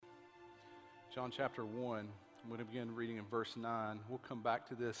John chapter 1. I'm going to begin reading in verse 9. We'll come back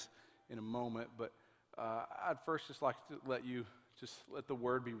to this in a moment, but I'd first just like to let the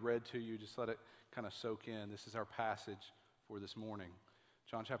word be read to you, just let it kind of soak in. This is our passage for this morning.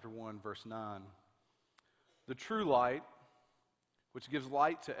 John chapter 1, verse 9. The true light, which gives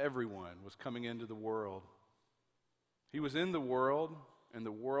light to everyone, was coming into the world. He was in the world, and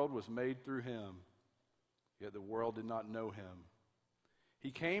the world was made through him, yet the world did not know him. He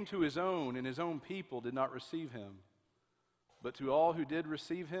came to his own, and his own people did not receive him. But to all who did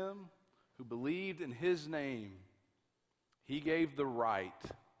receive him, who believed in his name, he gave the right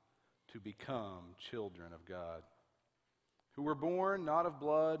to become children of God, who were born not of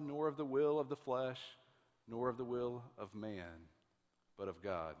blood, nor of the will of the flesh, nor of the will of man, but of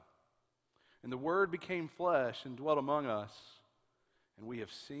God. And the Word became flesh and dwelt among us, and we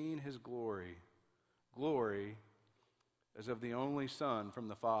have seen his glory, glory as of the only Son from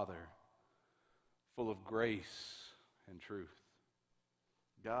the Father, full of grace and truth.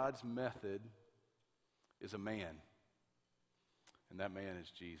 God's method is a man, and that man is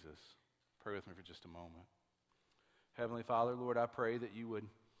Jesus. Pray with me for just a moment. Heavenly Father, Lord, I pray that you would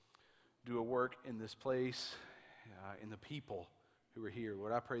do a work in this place, in the people who are here.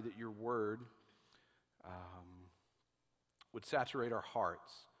 Lord, I pray that your word would saturate our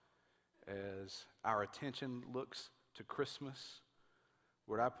hearts as our attention looks to Christmas.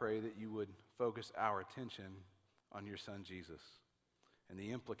 Lord, I pray that you would focus our attention on your Son Jesus and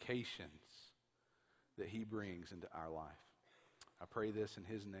the implications that he brings into our life. I pray this in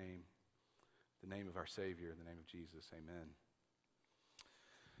his name, the name of our Savior, in the name of Jesus. Amen.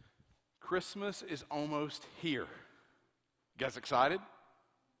 Christmas is almost here. You guys excited?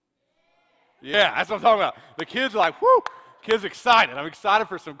 Yeah, that's what I'm talking about. The kids are like, whoo! Kids excited. I'm excited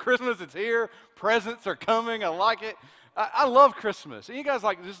for some Christmas. It's here. Presents are coming. I like it. I love Christmas. And you guys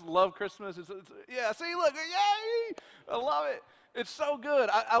just love Christmas? Yeah, see, look, yay! I love it. It's so good.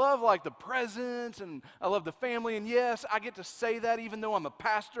 I love the presents, and I love the family. And yes, I get to say that even though I'm a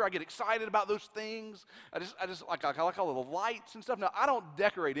pastor. I get excited about those things. I like all of the lights and stuff. Now, I don't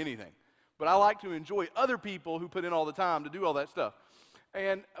decorate anything, but I like to enjoy other people who put in all the time to do all that stuff.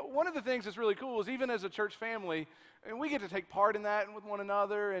 And one of the things that's really cool is even as a church family, and we get to take part in that and with one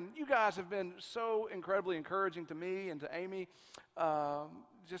another, and you guys have been so incredibly encouraging to me and to Amy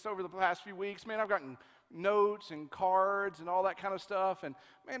just over the past few weeks. Man, I've gotten notes and cards and all that kind of stuff, and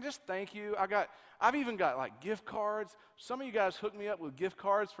man, just thank you. I've even got gift cards. Some of you guys hooked me up with gift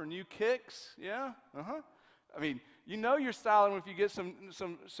cards for new kicks. Yeah? I mean, you know you're styling if you get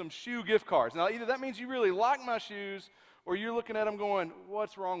some shoe gift cards. Now, either that means you really like my shoes, or you're looking at them going,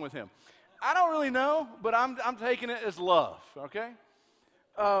 what's wrong with him? I don't really know, but I'm taking it as love, okay?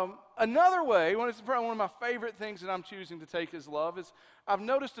 Another way, it's probably one of my favorite things that I'm choosing to take as love, is I've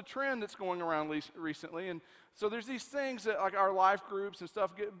noticed a trend that's going around recently, and so there's these things that our life groups and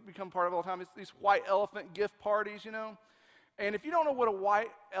stuff become part of all the time. It's these white elephant gift parties, And if you don't know what a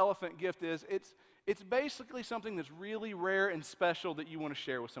white elephant gift is, it's basically something that's really rare and special that you want to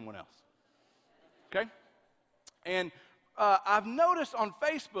share with someone else, okay? And I've noticed on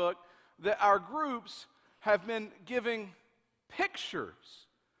Facebook that our groups have been giving pictures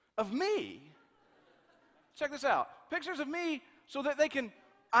of me. Check this out. Pictures of me so that they can,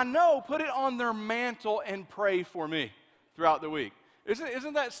 put it on their mantle and pray for me throughout the week.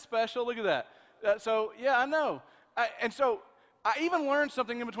 Isn't that special? Look at that. So, yeah, I know. And so I even learned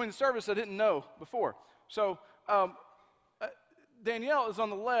something in between the service I didn't know before. So Danielle is on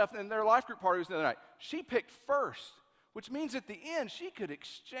the left, and their life group party was the other night. She picked first, which means at the end she could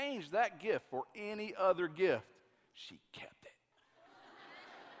exchange that gift for any other gift. She kept it.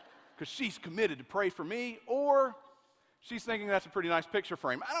 Because she's committed to pray for me, or she's thinking that's a pretty nice picture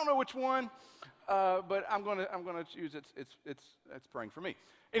frame. I don't know which one, but I'm gonna choose it's praying for me.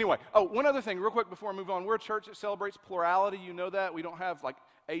 Anyway, one other thing real quick before I move on. We're a church that celebrates plurality. You know that. We don't have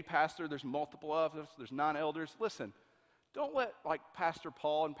a pastor. There's multiple of us. There's 9 elders. Listen, don't let Pastor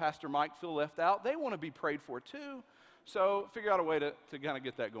Paul and Pastor Mike feel left out. They want to be prayed for too. So figure out a way to kind of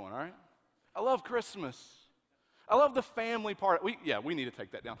get that going, all right? I love Christmas. I love the family part. We need to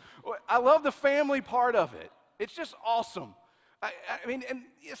take that down. I love the family part of it. It's just awesome. I mean, and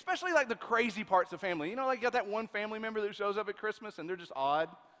especially the crazy parts of family. You got that one family member that shows up at Christmas and they're just odd.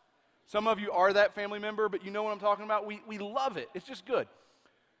 Some of you are that family member, but you know what I'm talking about. We love it. It's just good.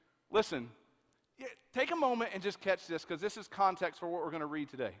 Listen. Take a moment and just catch this, because this is context for what we're going to read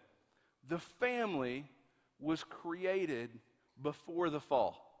today. The family was created before the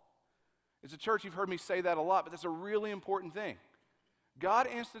fall. As a church, you've heard me say that a lot, but that's a really important thing. God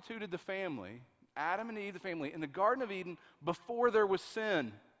instituted the family, Adam and Eve, the family, in the Garden of Eden before there was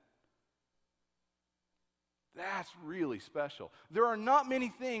sin. That's really special. There are not many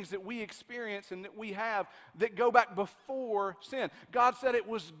things that we experience and that we have that go back before sin. God said it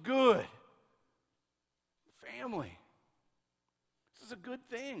was good. Family. This is a good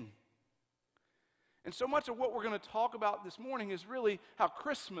thing. And so much of what we're going to talk about this morning is really how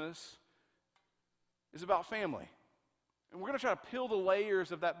Christmas is about family. And we're going to try to peel the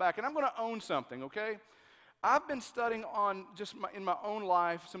layers of that back. And I'm going to own something, okay? I've been studying on just in my own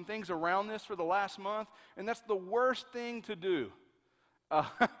life some things around this for the last month, and that's the worst thing to do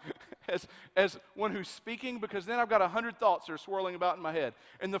as one who's speaking, because then I've got 100 thoughts that are swirling about in my head.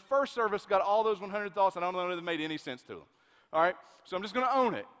 And the first service got all those 100 thoughts, and I don't know if they made any sense to them. All right? So I'm just going to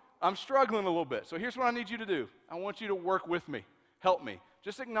own it. I'm struggling a little bit. So here's what I need you to do. I want you to work with me. Help me.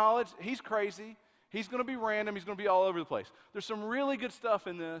 Just acknowledge he's crazy. He's going to be random. He's going to be all over the place. There's some really good stuff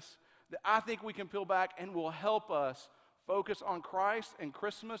in this that I think we can peel back and will help us focus on Christ and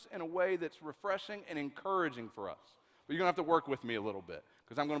Christmas in a way that's refreshing and encouraging for us. But you're going to have to work with me a little bit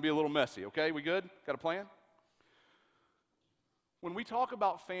because I'm going to be a little messy, okay? We good? Got a plan? When we talk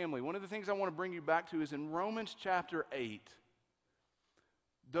about family, one of the things I want to bring you back to is in Romans chapter 8.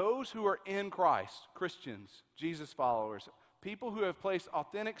 Those who are in Christ, Christians, Jesus followers, people who have placed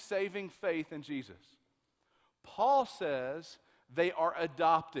authentic saving faith in Jesus, Paul says they are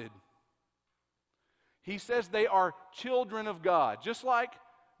adopted. He says they are children of God, just like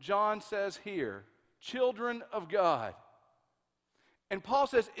John says here, children of God. And Paul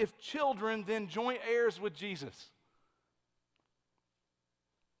says, if children, then joint heirs with Jesus.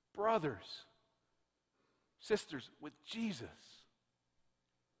 Brothers, sisters with Jesus.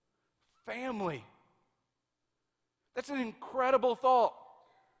 Family. That's an incredible thought.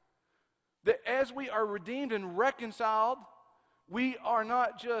 That as we are redeemed and reconciled, we are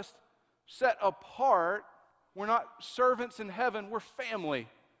not just set apart. We're not servants in heaven. We're family.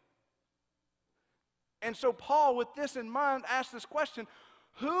 And so Paul, with this in mind, asks this question,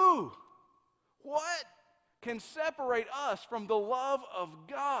 what can separate us from the love of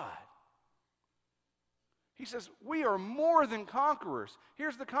God? He says, we are more than conquerors.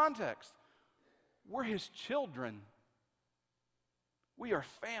 Here's the context. We're his children. We are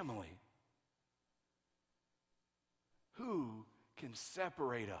family. Who can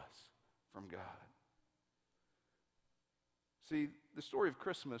separate us from God? See, the story of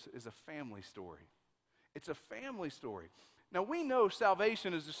Christmas is a family story. It's a family story. Now, we know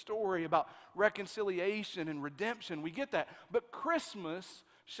salvation is a story about reconciliation and redemption. We get that. But Christmas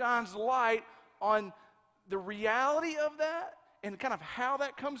shines light on the reality of that and kind of how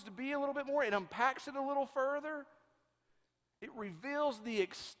that comes to be a little bit more. It unpacks it a little further. It reveals the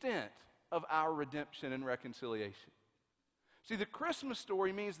extent of our redemption and reconciliation. See, the Christmas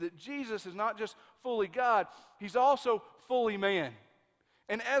story means that Jesus is not just fully God, he's also fully man.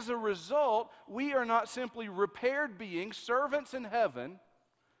 And as a result, we are not simply repaired beings, servants in heaven.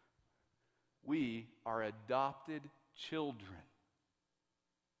 We are adopted children.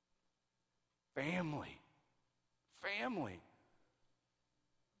 Family. Family.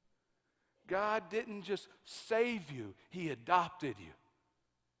 God didn't just save you, he adopted you.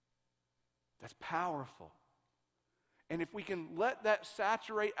 That's powerful. And if we can let that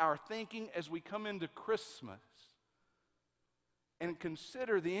saturate our thinking as we come into Christmas and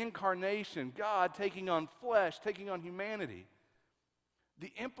consider the incarnation, God taking on flesh, taking on humanity,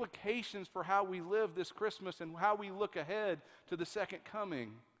 the implications for how we live this Christmas and how we look ahead to the second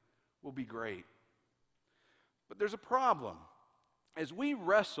coming will be great. But there's a problem. As we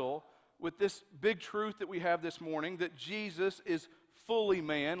wrestle with this big truth that we have this morning, that Jesus is fully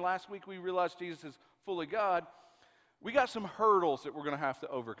man. Last week we realized Jesus is fully God. We got some hurdles that we're going to have to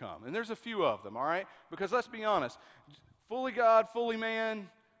overcome. And there's a few of them, all right? Because let's be honest, fully God, fully man,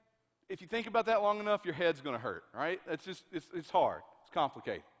 if you think about that long enough, your head's going to hurt, right? It's hard. It's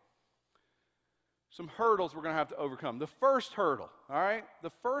complicated. Some hurdles we're going to have to overcome. The first hurdle, all right?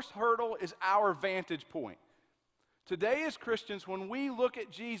 The first hurdle is our vantage point. Today as Christians, when we look at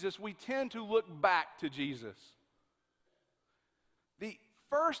Jesus, we tend to look back to Jesus. The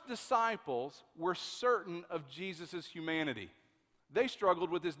first disciples were certain of Jesus' humanity. They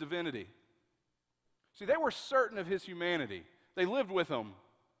struggled with his divinity. See, they were certain of his humanity. They lived with him.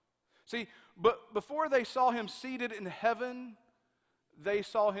 See, but before they saw him seated in heaven, they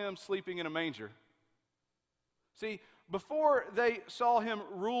saw him sleeping in a manger. See, before they saw him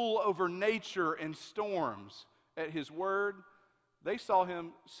rule over nature and storms at his word, they saw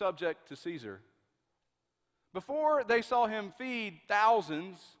him subject to Caesar. Before they saw him feed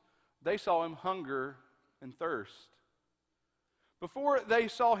thousands, they saw him hunger and thirst. Before they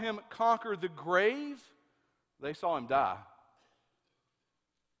saw him conquer the grave, they saw him die.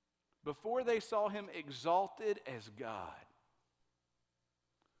 before they saw him exalted as God,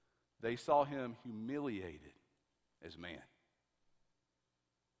 they saw him humiliated as man.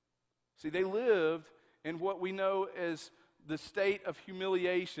 See, they lived in what we know as the state of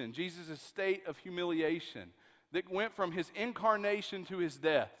humiliation, Jesus' state of humiliation that went from his incarnation to his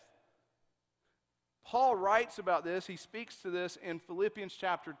death. Paul writes about this, he speaks to this in Philippians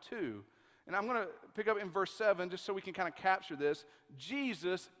chapter 2. And I'm going to pick up in verse 7 just so we can kind of capture this.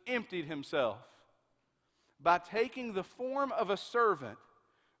 Jesus emptied himself by taking the form of a servant,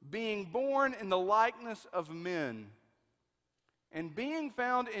 being born in the likeness of men. And being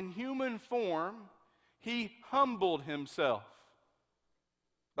found in human form, he humbled himself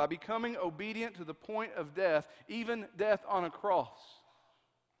by becoming obedient to the point of death, even death on a cross.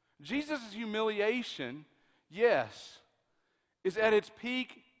 Jesus' humiliation, yes, is at its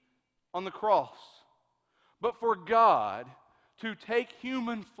peak on the cross. But for God to take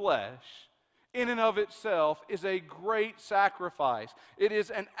human flesh in and of itself is a great sacrifice. It is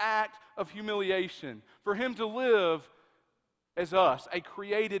an act of humiliation. For him to live as us, a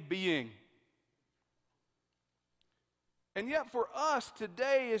created being. And yet for us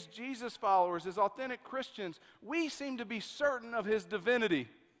today as Jesus followers, as authentic Christians, we seem to be certain of his divinity.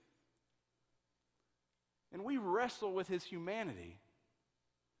 And we wrestle with his humanity.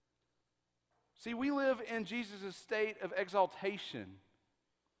 See, we live in Jesus' state of exaltation,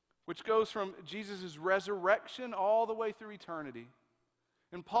 which goes from Jesus' resurrection all the way through eternity.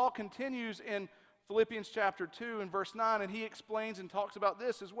 And Paul continues in Philippians chapter 2 and verse 9, and he explains and talks about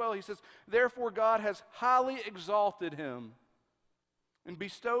this as well. He says, "Therefore God has highly exalted him and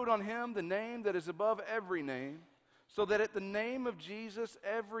bestowed on him the name that is above every name, so that at the name of Jesus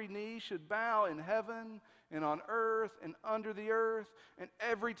every knee should bow in heaven and on earth and under the earth, and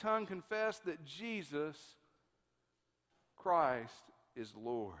every tongue confess that Jesus Christ is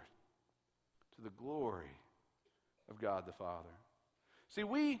Lord, to the glory of God the Father." See,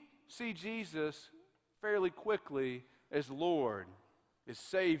 we see Jesus fairly quickly as Lord, as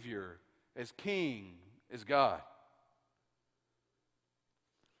Savior, as King, as God.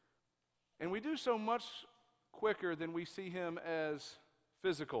 And we do so much quicker than we see him as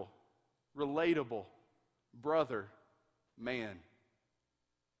physical, relatable, brother, man.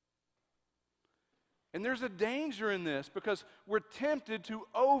 And there's a danger in this because we're tempted to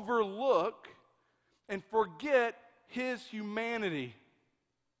overlook and forget his humanity.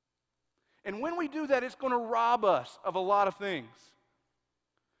 And when we do that, it's going to rob us of a lot of things.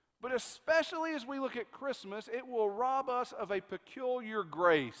 But especially as we look at Christmas, it will rob us of a peculiar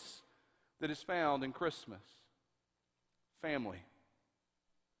grace that is found in Christmas. Family.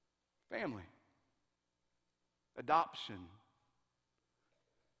 Family. Adoption.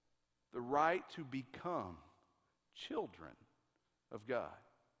 The right to become children of God.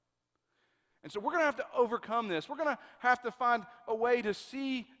 And so we're going to have to overcome this. We're going to have to find a way to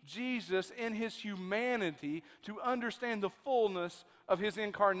see Jesus in his humanity, to understand the fullness of his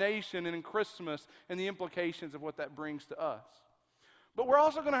incarnation and in Christmas and the implications of what that brings to us. But we're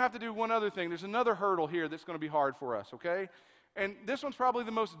also going to have to do one other thing. There's another hurdle here that's going to be hard for us, okay? And this one's probably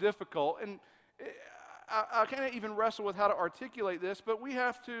the most difficult. And I can't even wrestle with how to articulate this, but we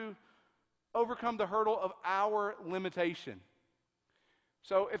have to overcome the hurdle of our limitation.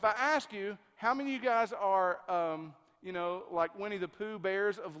 So if I ask you, how many of you guys are, like Winnie the Pooh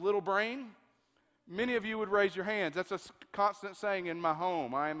bears of little brain? Many of you would raise your hands. That's a constant saying in my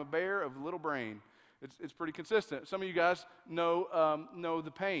home. I am a bear of little brain. It's pretty consistent. Some of you guys know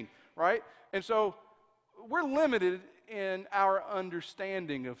the pain, right? And so we're limited in our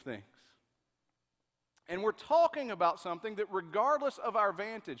understanding of things. And we're talking about something that regardless of our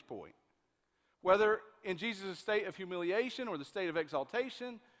vantage point, whether in Jesus' state of humiliation or the state of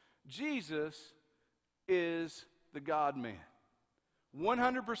exaltation, Jesus is the God-man.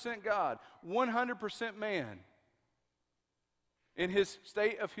 100% God, 100% man. In his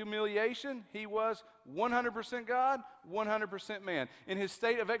state of humiliation, he was 100% God, 100% man. In his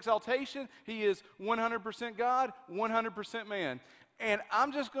state of exaltation, he is 100% God, 100% man. And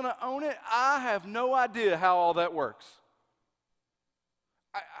I'm just going to own it. I have no idea how all that works.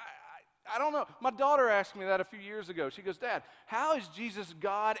 I don't know. My daughter asked me that a few years ago. She goes, "Dad, how is Jesus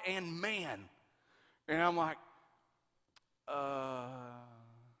God and man?" And I'm like,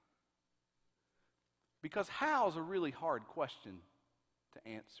 because how is a really hard question to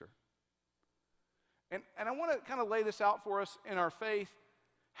answer. And I want to kind of lay this out for us in our faith.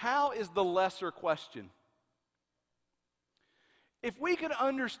 How is the lesser question? If we could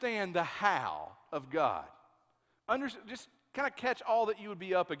understand the how of God, just kind of catch all that you would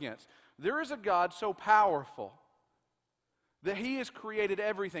be up against. There is a God so powerful that He has created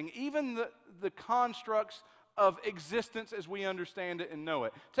everything, even the constructs of existence as we understand it and know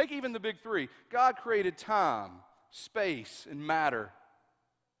it. Take even the big three. God created time, space, and matter.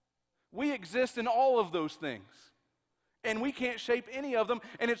 We exist in all of those things, and we can't shape any of them,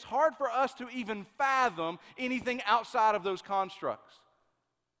 and it's hard for us to even fathom anything outside of those constructs.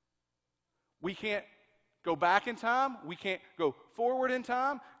 We can't go back in time. We can't go forward in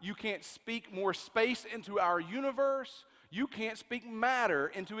time. You can't speak more space into our universe. You can't speak matter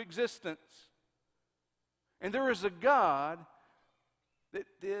into existence. And there is a God that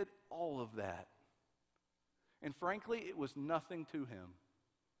did all of that. And frankly, it was nothing to Him.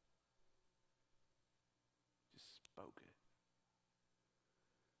 Just spoke it.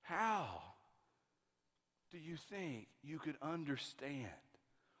 How do you think you could understand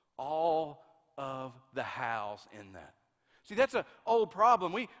all of the hows in that? See, that's an old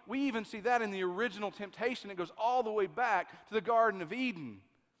problem. We even see that in the original temptation. It goes all the way back to the Garden of Eden.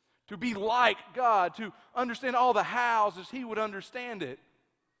 To be like God, to understand all the hows as He would understand it.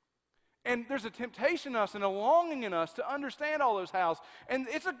 And there's a temptation in us and a longing in us to understand all those hows. And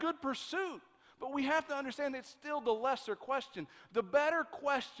it's a good pursuit. But we have to understand it's still the lesser question. The better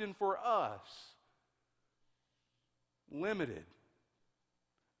question for us, limited,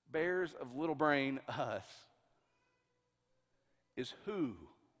 bears of little brain us, is who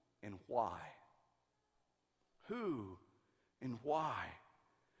and why. Who and why.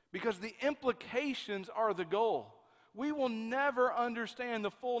 Because the implications are the goal. We will never understand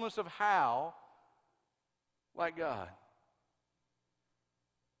the fullness of how like God.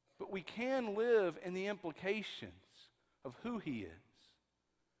 But we can live in the implications of who He is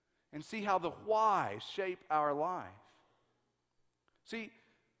and see how the whys shape our life. See,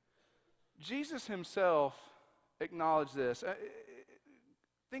 Jesus Himself acknowledged this.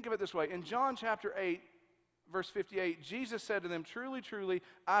 Think of it this way. In John chapter 8, verse 58, Jesus said to them, "Truly, truly,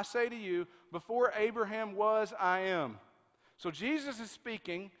 I say to you, before Abraham was, I am." So Jesus is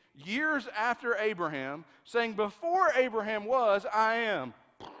speaking years after Abraham, saying, before Abraham was, I am.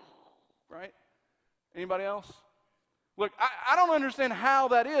 Right? Anybody else? Look, I don't understand how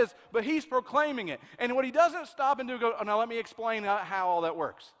that is, but He's proclaiming it. And what He doesn't stop and do, go, oh, now let me explain how all that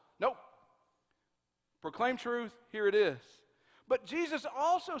works. Nope. Proclaim truth, here it is. But Jesus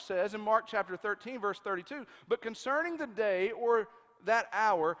also says in Mark chapter 13, verse 32, but concerning the day or that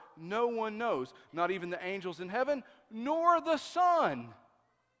hour, no one knows, not even the angels in heaven, nor the Son,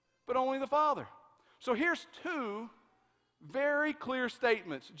 but only the Father. So here's two very clear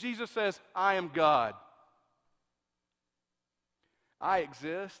statements. Jesus says, I am God. I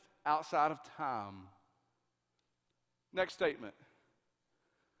exist outside of time. Next statement.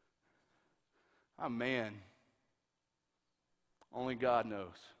 I'm man. Only God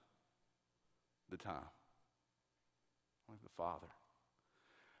knows the time. Only the Father.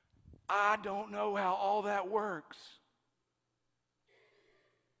 I don't know how all that works.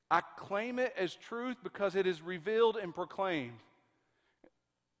 I claim it as truth because it is revealed and proclaimed.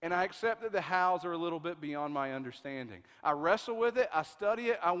 And I accept that the hows are a little bit beyond my understanding. I wrestle with it. I study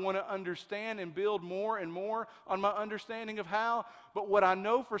it. I want to understand and build more and more on my understanding of how. But what I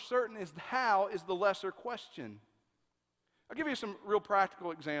know for certain is how is the lesser question. I'll give you some real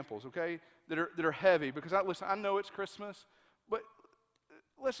practical examples, okay, that are heavy. Because, I know it's Christmas, but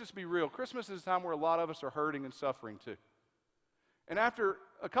let's just be real. Christmas is a time where a lot of us are hurting and suffering too. And after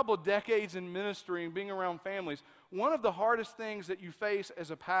a couple of decades in ministry and being around families, one of the hardest things that you face as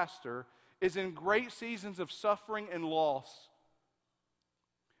a pastor is in great seasons of suffering and loss.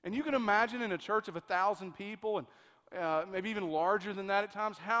 And you can imagine in a church of 1,000 people, and maybe even larger than that at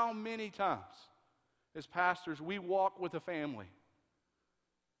times, how many times as pastors we walk with a family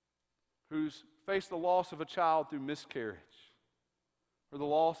who's faced the loss of a child through miscarriage, or the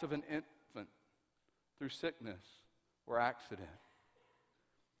loss of an infant through sickness or accident.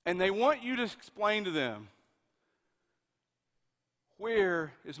 And they want you to explain to them,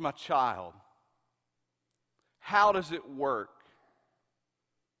 where is my child? How does it work?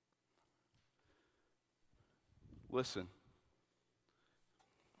 Listen.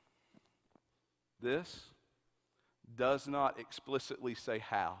 This does not explicitly say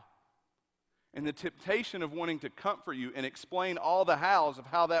how. And the temptation of wanting to comfort you and explain all the hows of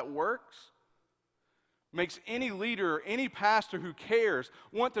how that works makes any leader, any pastor who cares,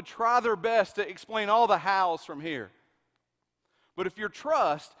 want to try their best to explain all the hows from here. But if your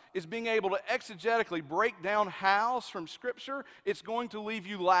trust is being able to exegetically break down hows from Scripture, it's going to leave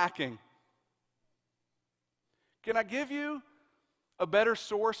you lacking. Can I give you a better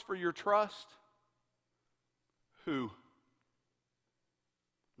source for your trust? Who?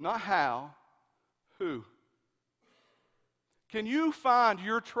 Not how, who? Can you find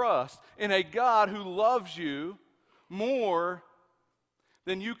your trust in a God who loves you more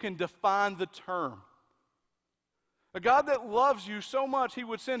than you can define the term? A God that loves you so much He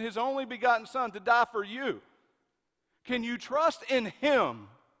would send His only begotten Son to die for you. Can you trust in Him?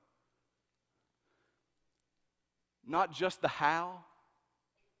 Not just the how.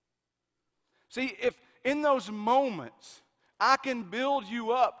 See, if in those moments I can build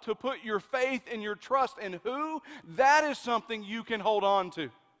you up to put your faith and your trust in who, that is something you can hold on to.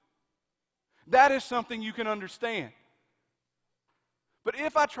 That is something you can understand. But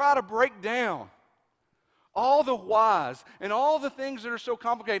if I try to break down all the whys and all the things that are so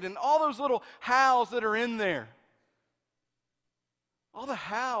complicated and all those little hows that are in there, all the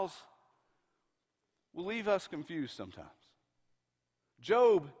hows will leave us confused sometimes.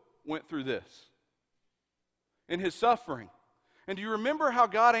 Job went through this in his suffering. And do you remember how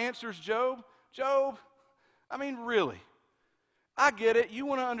God answers Job? Job, I mean, really, I get it. You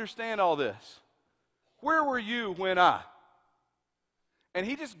want to understand all this. Where were you when I? And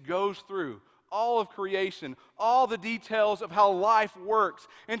he just goes through all of creation, all the details of how life works,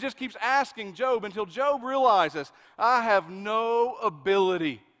 and just keeps asking Job until Job realizes, I have no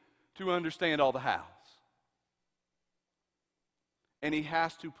ability to understand all the hows. And he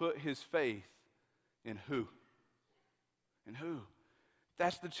has to put his faith in who? In who?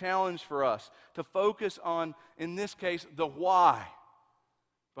 That's the challenge for us, to focus on, in this case, the why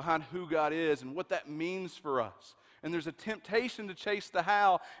behind who God is and what that means for us. And there's a temptation to chase the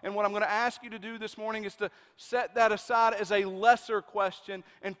how. And what I'm going to ask you to do this morning is to set that aside as a lesser question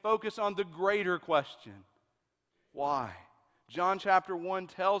and focus on the greater question. Why? John chapter 1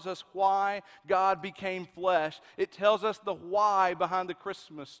 tells us why God became flesh. It tells us the why behind the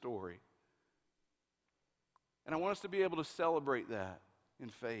Christmas story. And I want us to be able to celebrate that in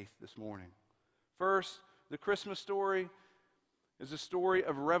faith this morning. First, the Christmas story is a story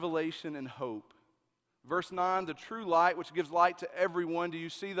of revelation and hope. Verse 9, the true light, which gives light to everyone. Do you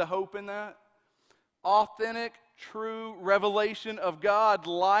see the hope in that? Authentic, true revelation of God,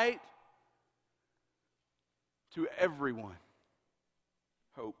 light to everyone.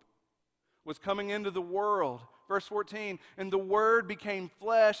 Hope was coming into the world. Verse 14, and the Word became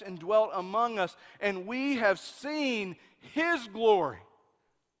flesh and dwelt among us, and we have seen His glory.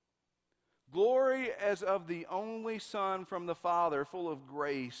 Glory as of the only Son from the Father, full of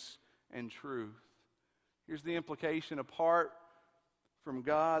grace and truth. Here's the implication. Apart from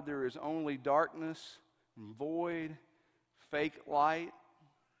God, there is only darkness and void, fake light.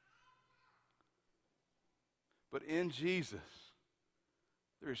 But in Jesus,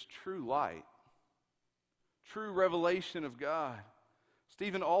 there is true light, true revelation of God.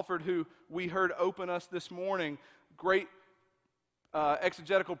 Stephen Alford, who we heard open us this morning, great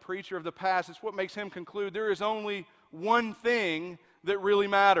exegetical preacher of the past, it's what makes him conclude there is only one thing that really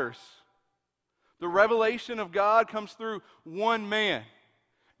matters. The revelation of God comes through one man.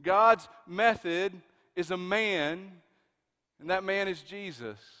 God's method is a man, and that man is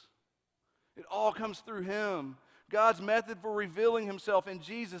Jesus. It all comes through Him. God's method for revealing Himself in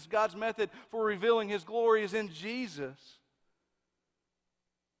Jesus. God's method for revealing His glory is in Jesus.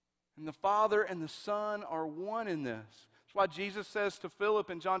 And the Father and the Son are one in this. That's why Jesus says to Philip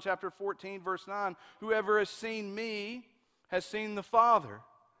in John chapter 14, verse 9, whoever has seen me has seen the Father.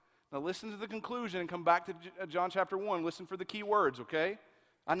 Now listen to the conclusion and come back to John chapter 1. Listen for the key words, okay?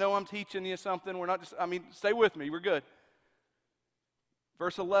 I know I'm teaching you something. Stay with me. We're good.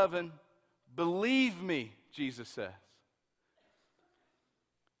 Verse 11, believe me, Jesus says.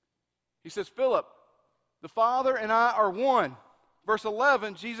 He says, Philip, the Father and I are one. Verse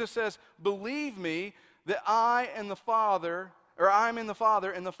 11, Jesus says, believe me that I am in the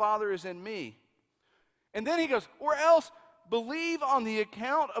Father and the Father is in me. And then he goes, or else believe on the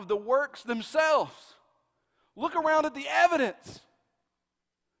account of the works themselves. Look around at the evidence,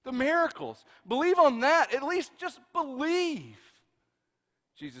 the miracles. Believe on that. At least just believe,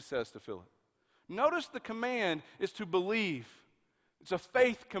 Jesus says to Philip. Notice the command is to believe. It's a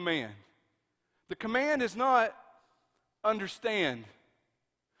faith command. The command is not understand.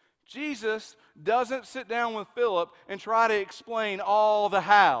 Jesus doesn't sit down with Philip and try to explain all the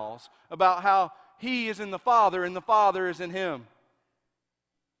hows about how He is in the Father and the Father is in Him.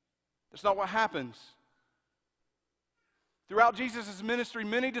 That's not what happens. Throughout Jesus' ministry,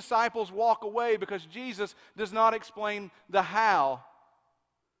 many disciples walk away because Jesus does not explain the how.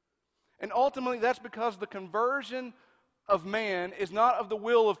 And ultimately, that's because the conversion of man is not of the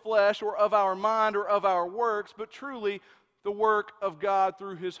will of flesh or of our mind or of our works, but truly the work of God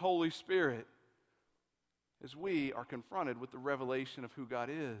through His Holy Spirit as we are confronted with the revelation of who God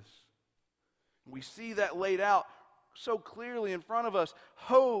is. We see that laid out so clearly in front of us.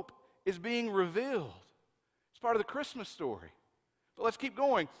 Hope is being revealed. It's part of the Christmas story. But let's keep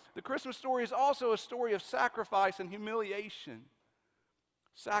going. The Christmas story is also a story of sacrifice and humiliation.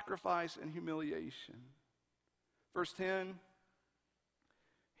 Sacrifice and humiliation. Verse 10,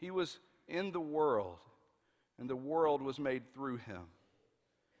 He was in the world, and the world was made through Him.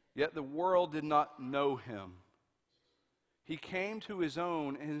 Yet the world did not know Him. He came to His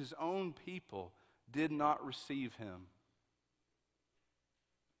own, and His own people did not receive Him.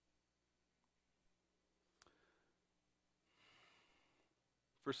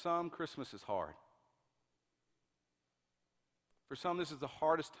 For some, Christmas is hard. For some, this is the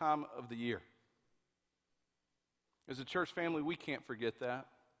hardest time of the year. As a church family, we can't forget that.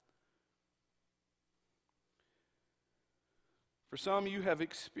 For some, you have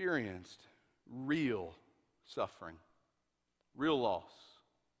experienced real suffering, real loss.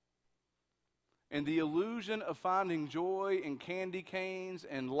 And the illusion of finding joy in candy canes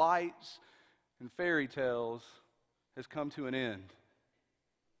and lights and fairy tales has come to an end.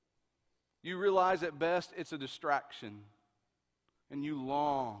 You realize at best it's a distraction, and you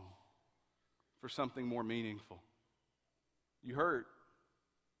long for something more meaningful. You hurt.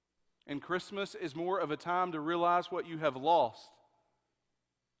 And Christmas is more of a time to realize what you have lost.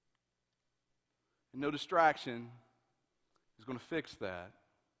 And no distraction is going to fix that.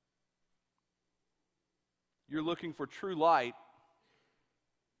 You're looking for true light,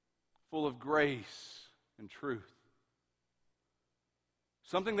 full of grace and truth.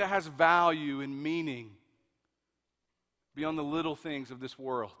 Something that has value and meaning beyond the little things of this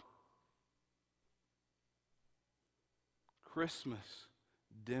world. Christmas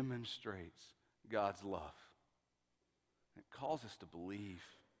demonstrates God's love. It calls us to believe.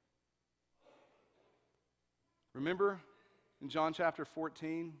 Remember in John chapter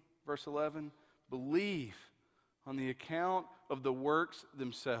 14, verse 11, believe on the account of the works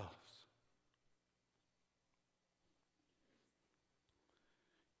themselves.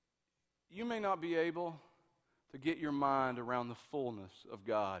 You may not be able to get your mind around the fullness of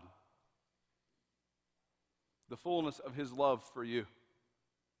God, the fullness of His love for you.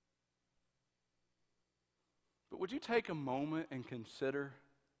 But would you take a moment and consider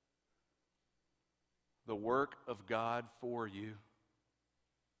the work of God for you?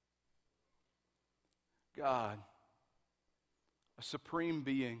 God, a supreme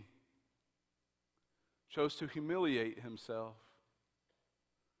being, chose to humiliate Himself,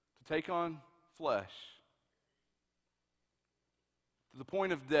 to take on flesh, to the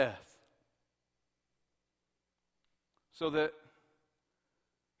point of death, so that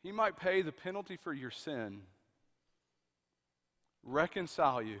He might pay the penalty for your sin,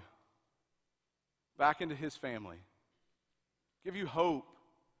 reconcile you back into His family, give you hope,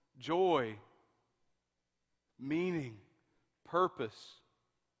 joy, meaning, purpose,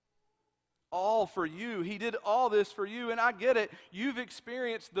 all for you. He did all this for you, and I get it. You've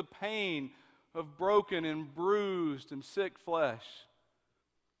experienced the pain of broken and bruised and sick flesh.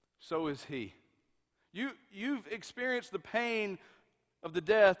 So is He. You've experienced the pain of the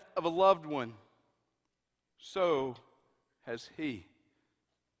death of a loved one. So has He.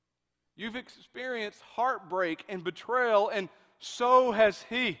 You've experienced heartbreak and betrayal, and so has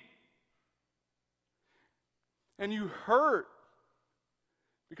He. And you hurt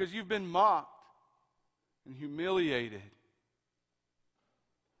because you've been mocked and humiliated.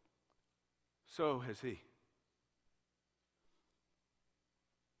 So has He.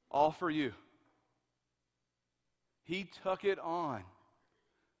 All for you. He took it on.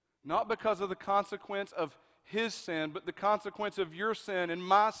 Not because of the consequence of His sin, but the consequence of your sin and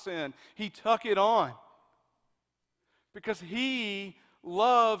my sin. He took it on. Because He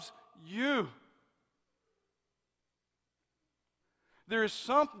loves you. There is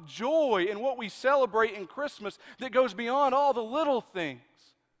some joy in what we celebrate in Christmas that goes beyond all the little things,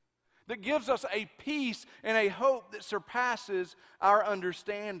 that gives us a peace and a hope that surpasses our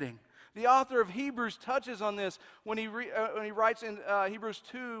understanding. The author of Hebrews touches on this when he writes in Hebrews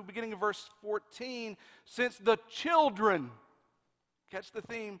 2, beginning of verse 14, since the children, catch the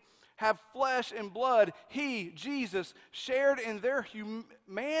theme, have flesh and blood, He, Jesus, shared in their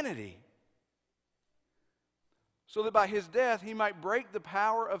humanity, so that by His death He might break the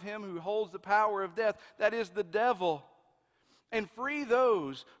power of him who holds the power of death, that is the devil, and free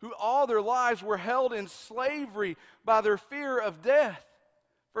those who all their lives were held in slavery by their fear of death.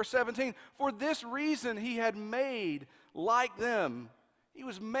 Verse 17, for this reason He had made like them. He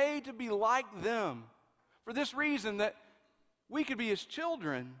was made to be like them. For this reason, that we could be His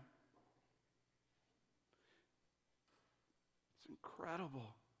children. It's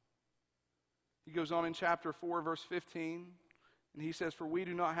incredible. He goes on in chapter 4, verse 15, and he says, "For we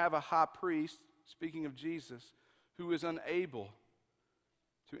do not have a high priest," speaking of Jesus, "who is unable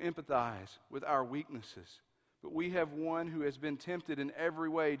to empathize with our weaknesses. But we have one who has been tempted in every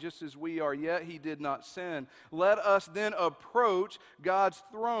way, just as we are, yet he did not sin. Let us then approach God's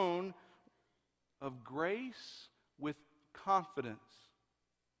throne of grace with confidence,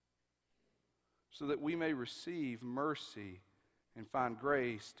 so that we may receive mercy and find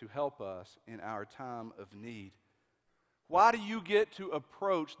grace to help us in our time of need." Why do you get to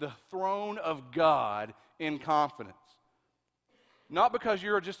approach the throne of God in confidence? Not because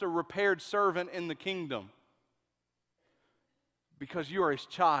you're just a repaired servant in the kingdom, because you are His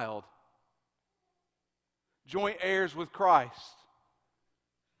child, joint heirs with Christ.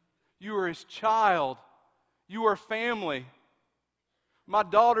 You are His child. You are family. My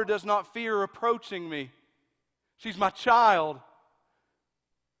daughter does not fear approaching me. She's my child.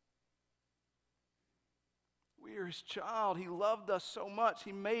 We are His child. He loved us so much.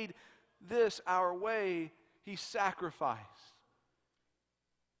 He made this our way. He sacrificed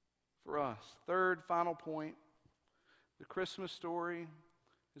for us. Third, final point. The Christmas story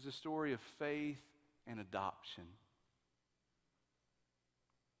is a story of faith and adoption.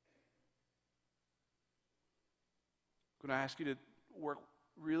 I'm going to ask you to work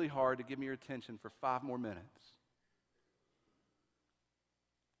really hard to give me your attention for 5 more minutes.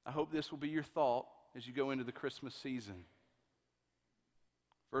 I hope this will be your thought as you go into the Christmas season.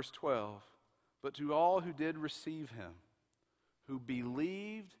 Verse 12, "But to all who did receive Him, who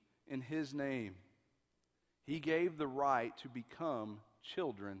believed in His name, He gave the right to become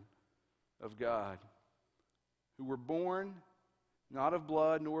children of God, who were born not of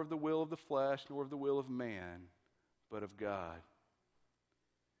blood, nor of the will of the flesh, nor of the will of man, but of God."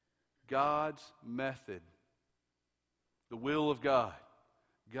 God's method, the will of God,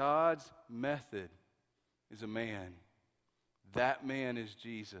 God's method is a man. That man is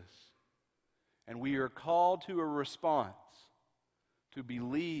Jesus. And we are called to a response, to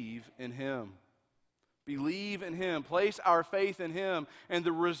believe in Him. Believe in Him. Place our faith in Him. And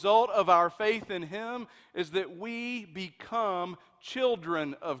the result of our faith in Him is that we become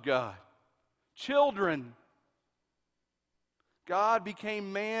children of God. Children. God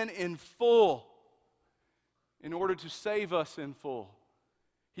became man in full in order to save us in full.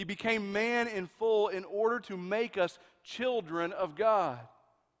 He became man in full in order to make us children of God.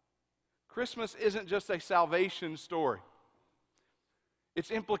 Christmas isn't just a salvation story. Its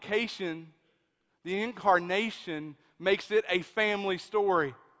implication, the incarnation, makes it a family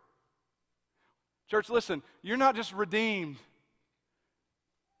story. Church, listen, you're not just redeemed.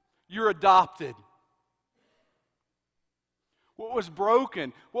 You're adopted. What was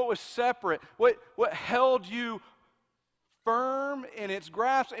broken, what was separate, what held you firm in its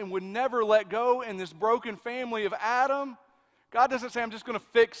grasp and would never let go in this broken family of Adam, God doesn't say, "I'm just going to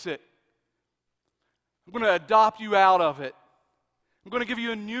fix it. I'm going to adopt you out of it. I'm going to give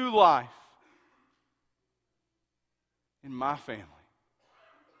you a new life in my family.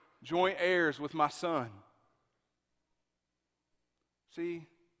 Joint heirs with my Son." See,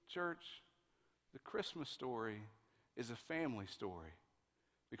 church, the Christmas story is a family story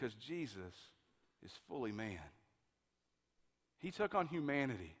because Jesus is fully man. He took on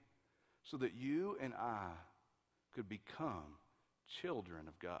humanity so that you and I could become children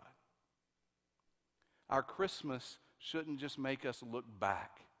of God. Our Christmas shouldn't just make us look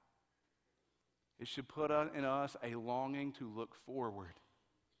back. It should put in us a longing to look forward,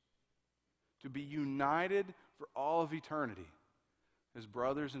 to be united for all of eternity as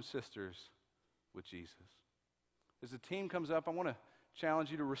brothers and sisters with Jesus. As the team comes up, I want to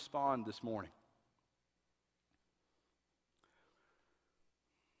challenge you to respond this morning.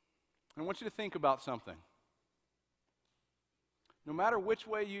 I want you to think about something. No matter which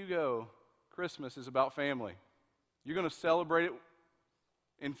way you go, Christmas is about family. You're going to celebrate it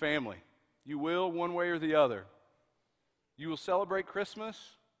in family. You will, one way or the other. You will celebrate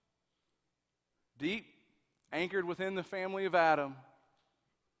Christmas deep, anchored within the family of Adam.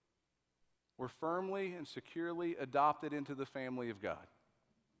 We're firmly and securely adopted into the family of God.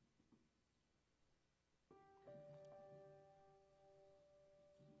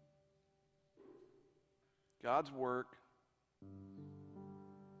 God's work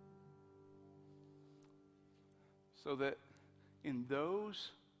so that in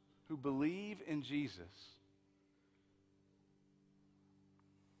those who believe in Jesus,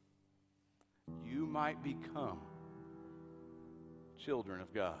 you might become children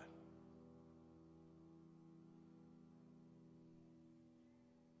of God.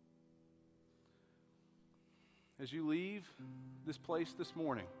 As you leave this place this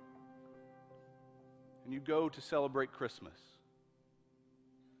morning, and you go to celebrate Christmas,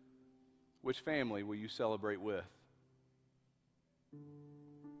 which family will you celebrate with?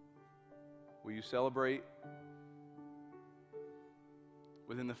 Will you celebrate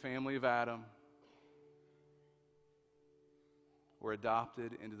within the family of Adam, or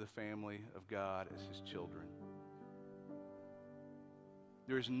adopted into the family of God as His children?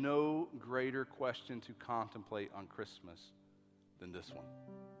 There is no greater question to contemplate on Christmas than this one.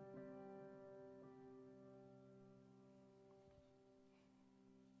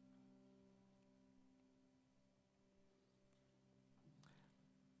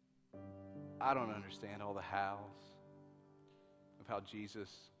 I don't understand all the hows of how Jesus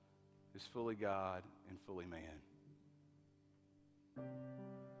is fully God and fully man.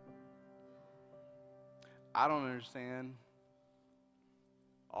 I don't understand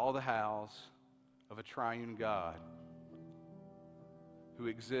all the hows of a triune God who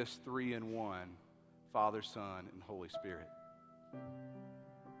exists three in one, Father, Son, and Holy Spirit.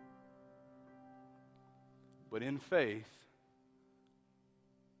 But in faith,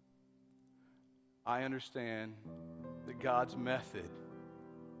 I understand that God's method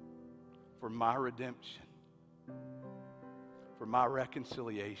for my redemption, for my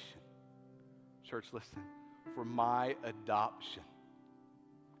reconciliation, church, listen, for my adoption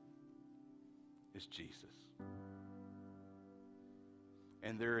is Jesus.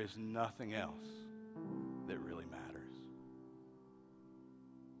 And there is nothing else that really matters.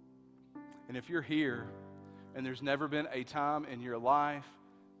 And if you're here and there's never been a time in your life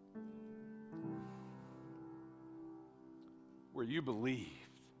where you believed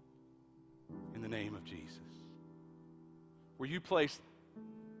in the name of Jesus, where you placed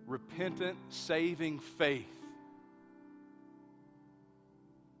repentant, saving faith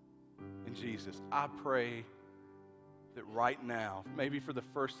in Jesus, I pray that right now, maybe for the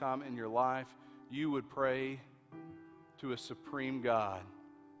first time in your life, you would pray to a supreme God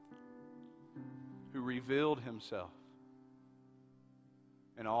who revealed Himself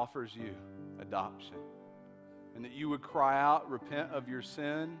and offers you adoption. And that you would cry out, repent of your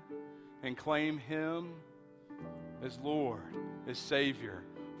sin, and claim Him as Lord, as Savior,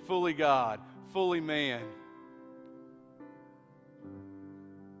 fully God, fully man.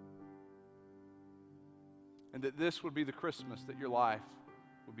 And that this would be the Christmas that your life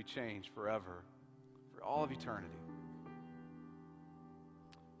would be changed forever, for all of eternity.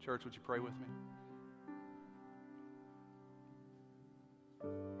 Church, would you pray with me?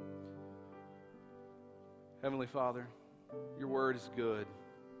 Heavenly Father, your word is good.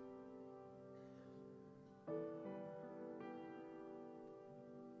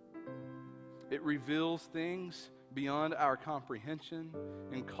 It reveals things beyond our comprehension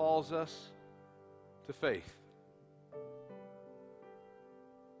and calls us to faith.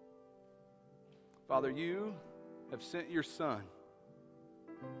 Father, you have sent your Son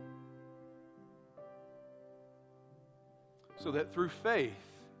so that through faith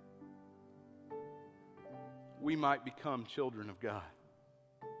we might become children of God.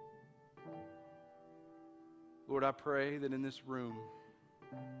 Lord, I pray that in this room,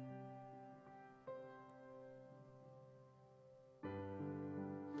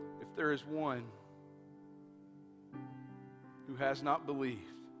 if there is one who has not believed,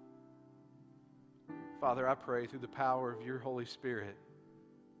 Father, I pray through the power of your Holy Spirit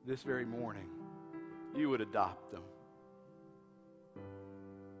this very morning, you would adopt them.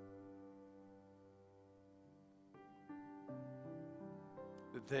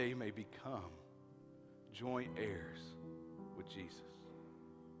 That they may become joint heirs with Jesus.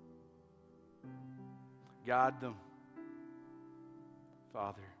 Guide them,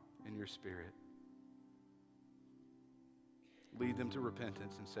 Father, in your Spirit. Lead them to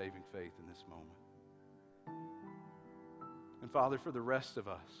repentance and saving faith in this moment. And Father, for the rest of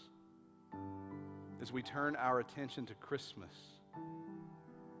us, as we turn our attention to Christmas,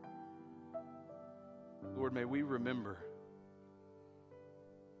 Lord, may we remember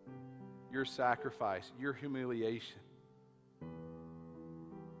your sacrifice, your humiliation,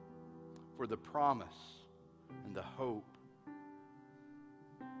 for the promise and the hope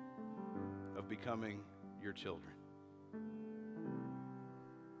of becoming your children.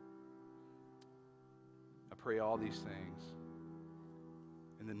 I pray all these things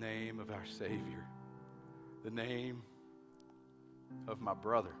in the name of our Savior, the name of my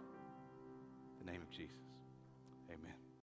brother, the name of Jesus. Amen.